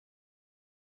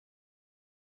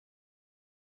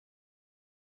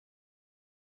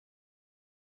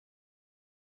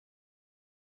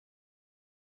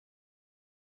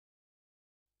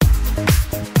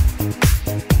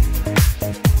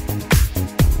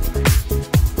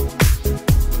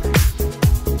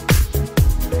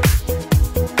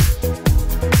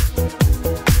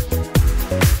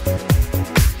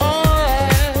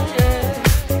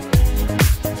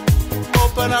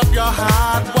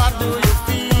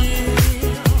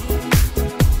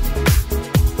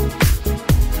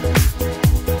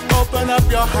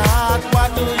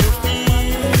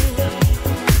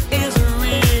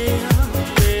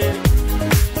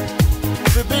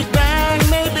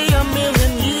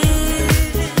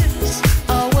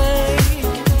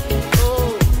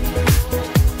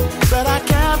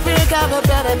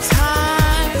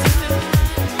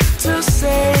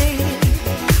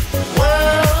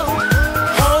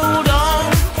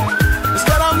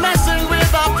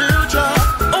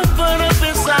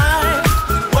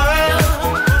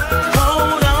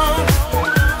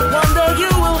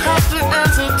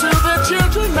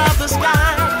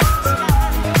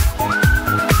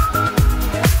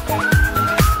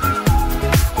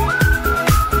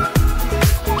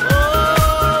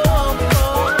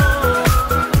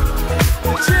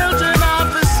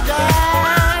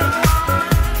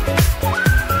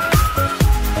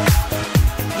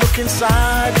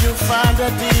a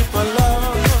deeper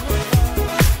love,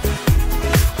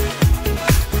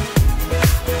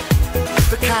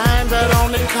 the kind that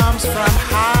only comes from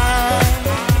high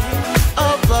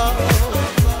above.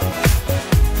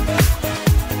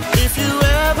 If you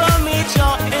ever meet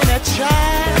your inner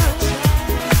child,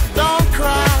 don't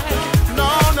cry,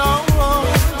 no, no.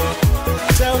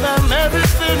 Tell them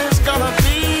everything is gonna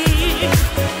be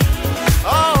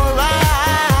alright.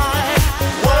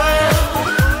 World,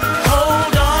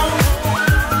 hold on,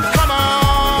 come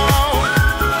on.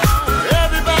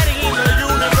 Everybody in the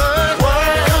universe,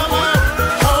 world,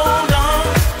 hold on.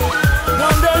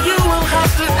 One day you will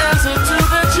have to answer to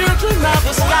the children of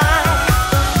the sky.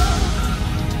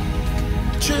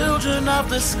 Children of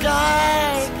the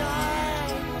sky.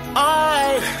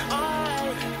 Alright.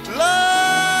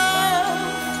 Love,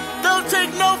 don't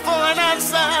take no for an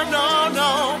answer, no,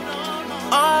 no.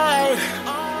 Alright,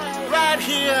 right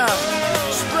here,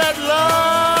 spread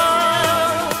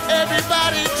love.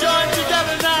 Everybody join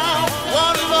together now.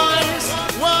 One voice,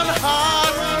 one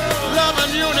heart, love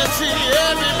and unity.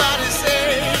 Everybody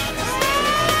say,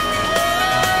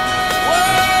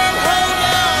 world, hold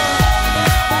on.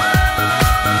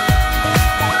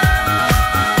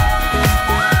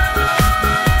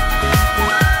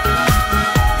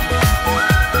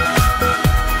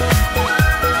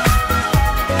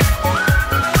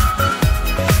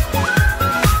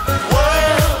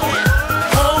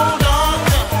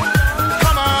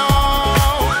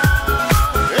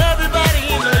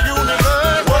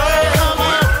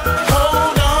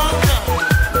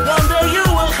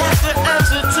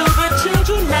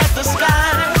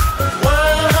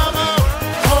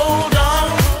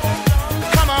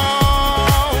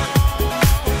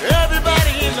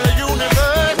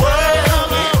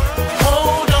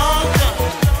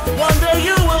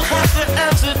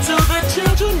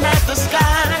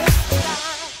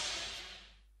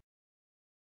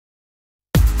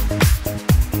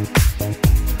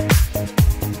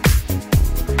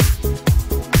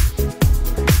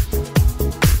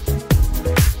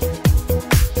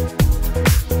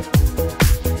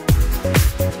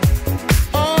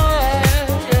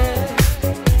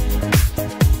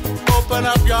 Open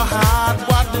up your heart,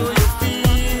 what do you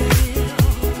feel?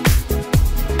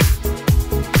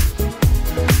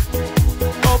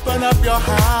 Open up your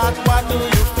heart, what do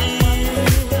you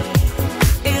feel?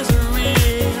 Is it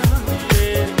real?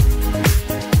 Yeah.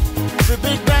 The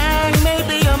Big Bang may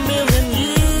be a million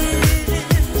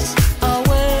years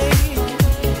away,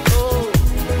 oh,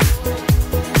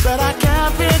 but I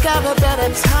can't think of a better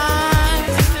time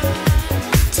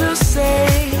to say,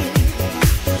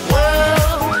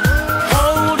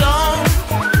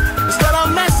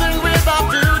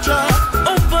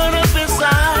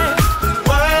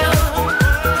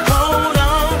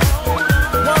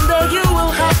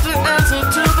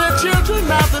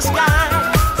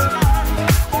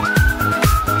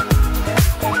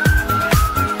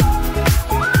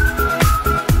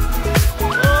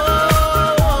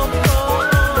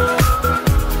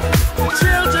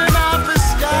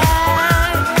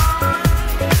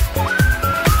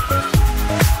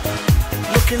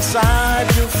 inside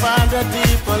you find a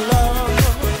deeper love,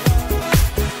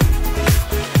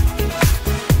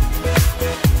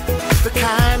 the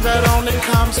kind that only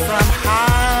comes from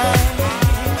high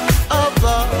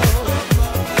above.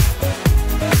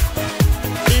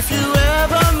 If you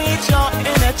ever meet your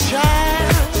inner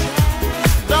child,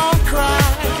 don't cry,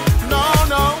 no,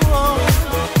 no.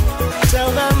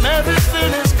 Tell them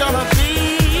everything is gonna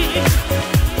be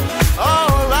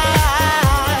alright.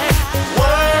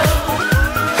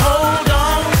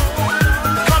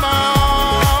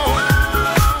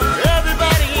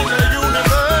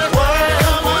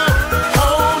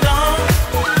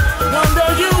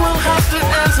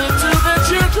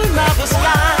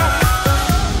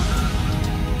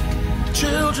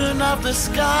 Children of the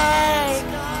sky,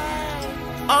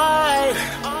 alright.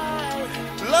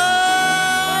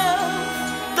 Love,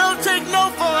 don't take no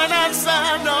for an answer,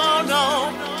 no, no.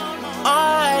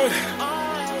 Alright,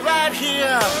 right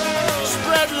here,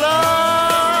 spread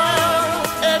love.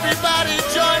 Everybody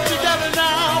join together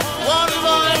now. One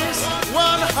voice,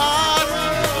 one heart,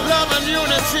 love and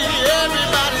unity.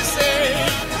 Everybody say,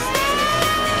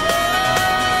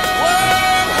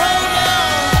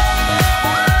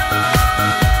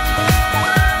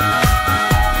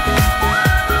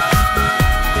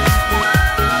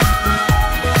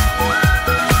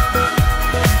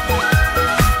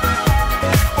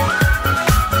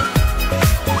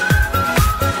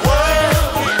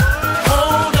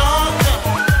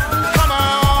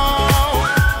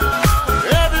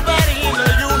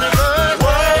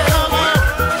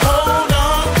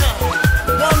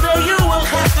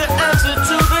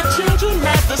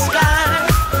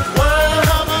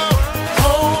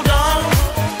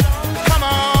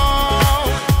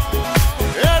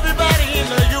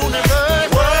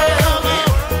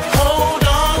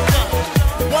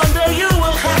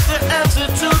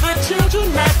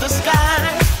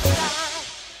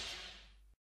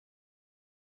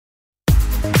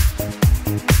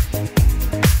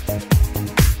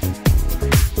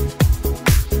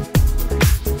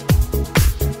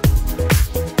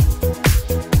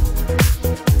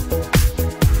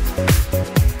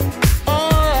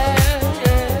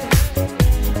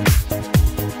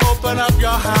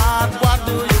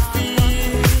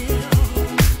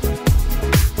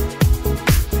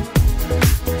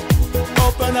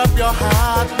 Open up your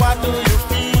heart, what do you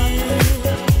feel?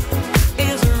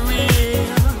 Is it real?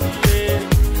 Yeah.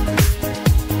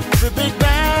 The Big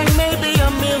Bang may be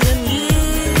a million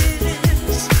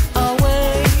years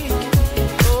away.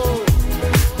 Oh,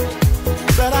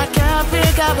 but I can't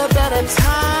think of a better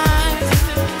time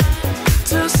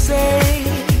to say,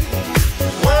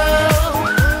 well,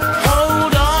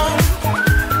 hold on.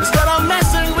 Instead of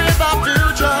messing with our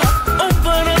future,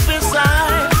 open up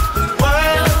inside.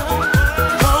 Well,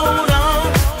 hold on.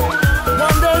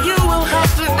 One day you will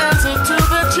have to answer to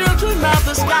the children of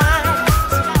the sky.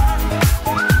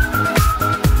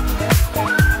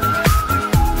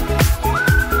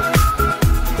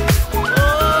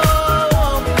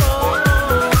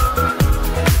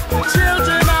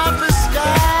 Children of the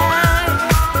sky.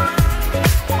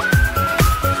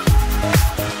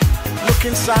 Look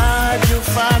inside, you'll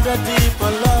find a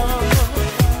deeper love.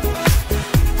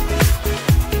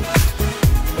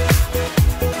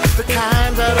 The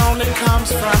kind that only comes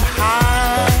from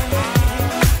high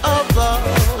above.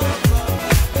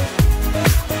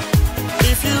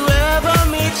 If you ever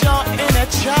meet your inner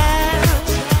child,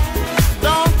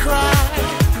 don't cry,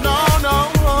 no, no.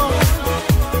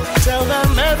 Tell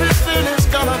them everything is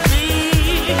gonna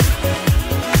be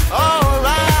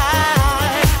alright.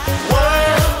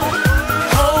 Well,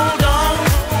 hold on,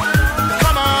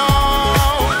 come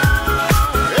on,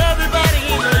 everybody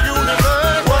in the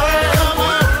universe. Well,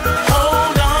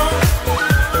 hold on,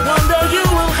 one day you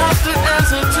will have to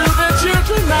answer to the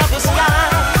children of the sky.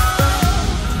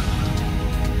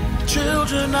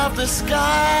 Children of the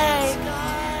sky.